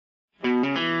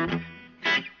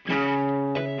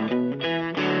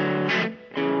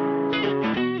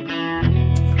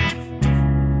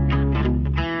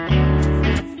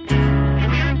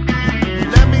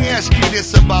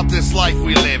this about this life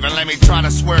we live, and let me try to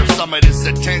swerve some of this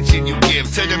attention you give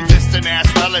to them distant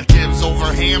ass relatives over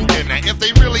ham dinner. If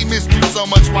they really missed you so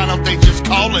much, why don't they just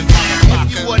call and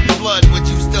if you wasn't blood, would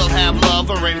you still have love?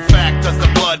 Or in fact, does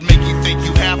the blood make you think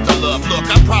you have to love? Look,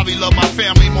 I probably love my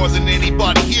family more than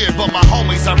anybody here, but my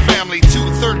homies are family too.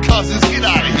 Third cousins, get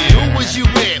out of here. Who was you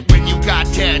with when you got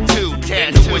tattooed?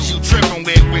 And who was you tripping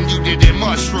with when you did them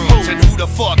mushrooms? And who the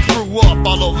fuck threw up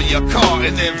all over your car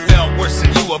and then felt worse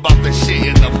than you about the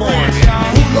shit in the morning?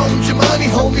 Who loaned you money,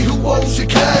 homie? Who owes you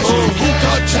cash? Who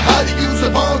taught you how to use a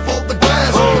bond for the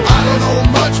glass? I don't know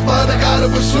much, but I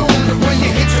gotta assume that when you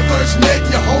hit your first neck,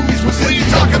 your homies was in you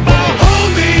talking about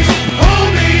homies,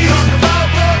 homies. Talk about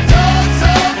what dogs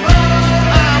are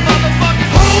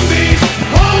motherfucking homies,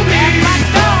 homies.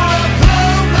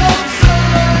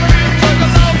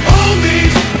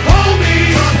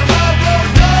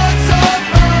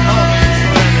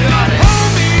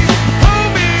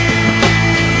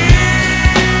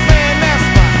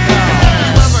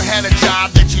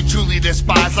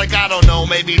 Like, I don't know,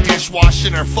 maybe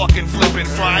dishwashing or fucking flipping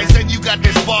fries. And you got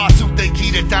this boss who think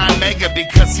he the Don Mega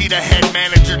because he the head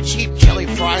manager, cheap Kelly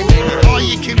Fry nigga. All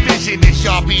you can vision is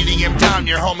y'all beating him down,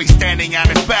 your homie standing on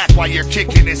his back while you're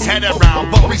kicking his head around.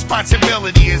 But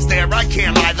responsibility is there, I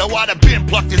can't lie though. I'd have been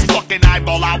plucked his fucking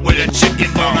eyeball out with a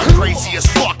chicken bone. I'm crazy as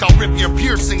fuck, I'll rip your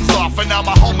piercings off. And now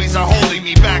my homies are holding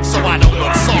me back so I don't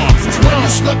look soft. When you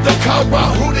slipped the car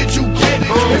out, who did you get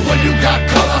it? And when you got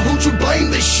color, who'd you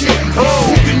blame this shit? Who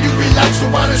can you relax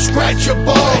around and scratch your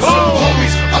balls?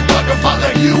 Homies, I'm talking about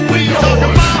like you and yours.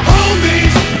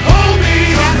 Homies,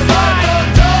 homies. Talk about the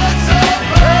dogs of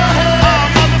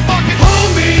motherfucking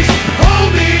homies,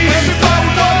 homies. Everybody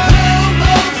don't clown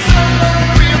those songs.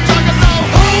 I'm talking about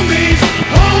homies,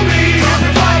 homies. Talk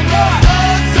about the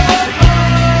dogs of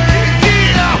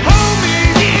yeah,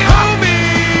 homies, yeah,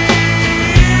 homies.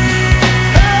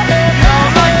 Y'all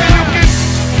like that you can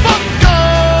fuck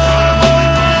up.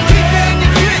 Keep that in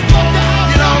your drink, fuck up.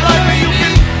 You know, like that you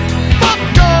can fuck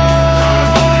up.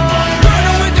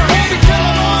 Running with the homies till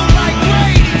I'm on like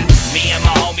Brady. Me and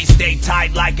my homies stay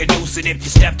tight like a noose, and if you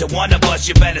step to one of us,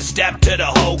 you better step to the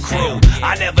whole crew.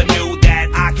 I never knew that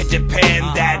I could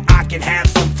depend, that I can have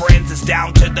some friends that's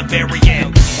down to the very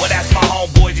end. Well, that's my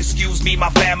homeboys, excuse me, my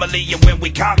family. And when we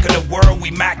conquer the world,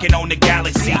 we macking on the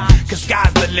galaxy. Cause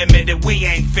sky's the limit and we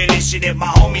ain't finished. And if my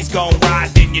homies gon' ride,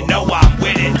 then you know I'm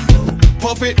with it.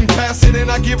 Puff it and pass it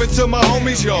and I give it to my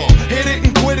homies, y'all. Hit it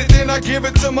and quit it, then I give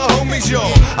it to my homies,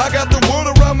 y'all. I got the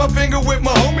world around my finger with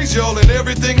my homies, y'all. And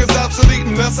everything is obsolete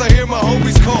unless I hear my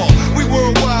homies call. We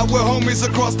worldwide, we're homies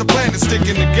across the planet,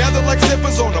 sticking together like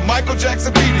zippers on a Michael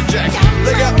Jackson Peter Jackson.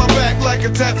 They got my back like a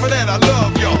tat, for that I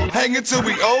love y'all. Hanging till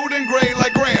we old and gray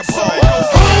like grandpa.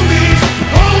 Homies,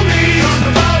 homies. Talk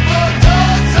about what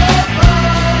dogs are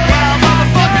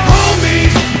motherfucking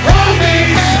homies,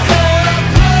 homies. How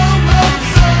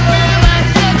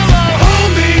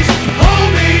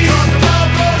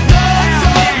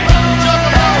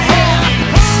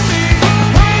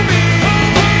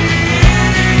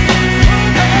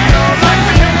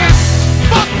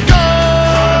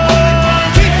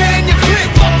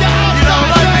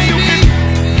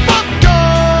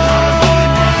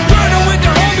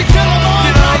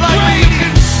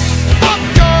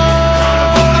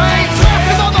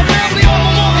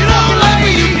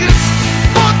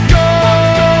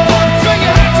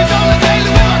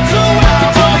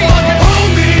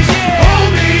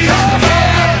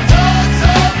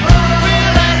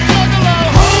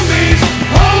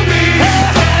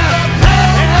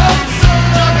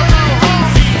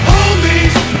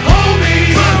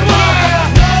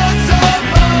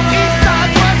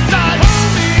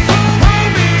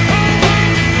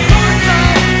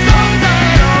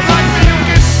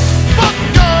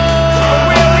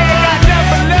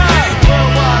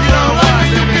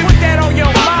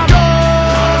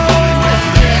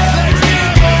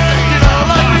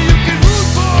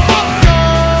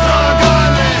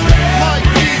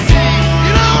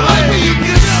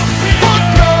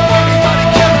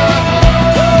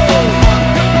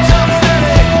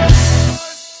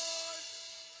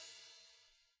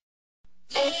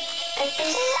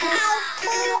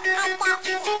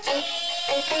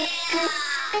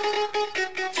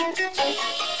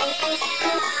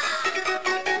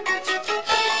cool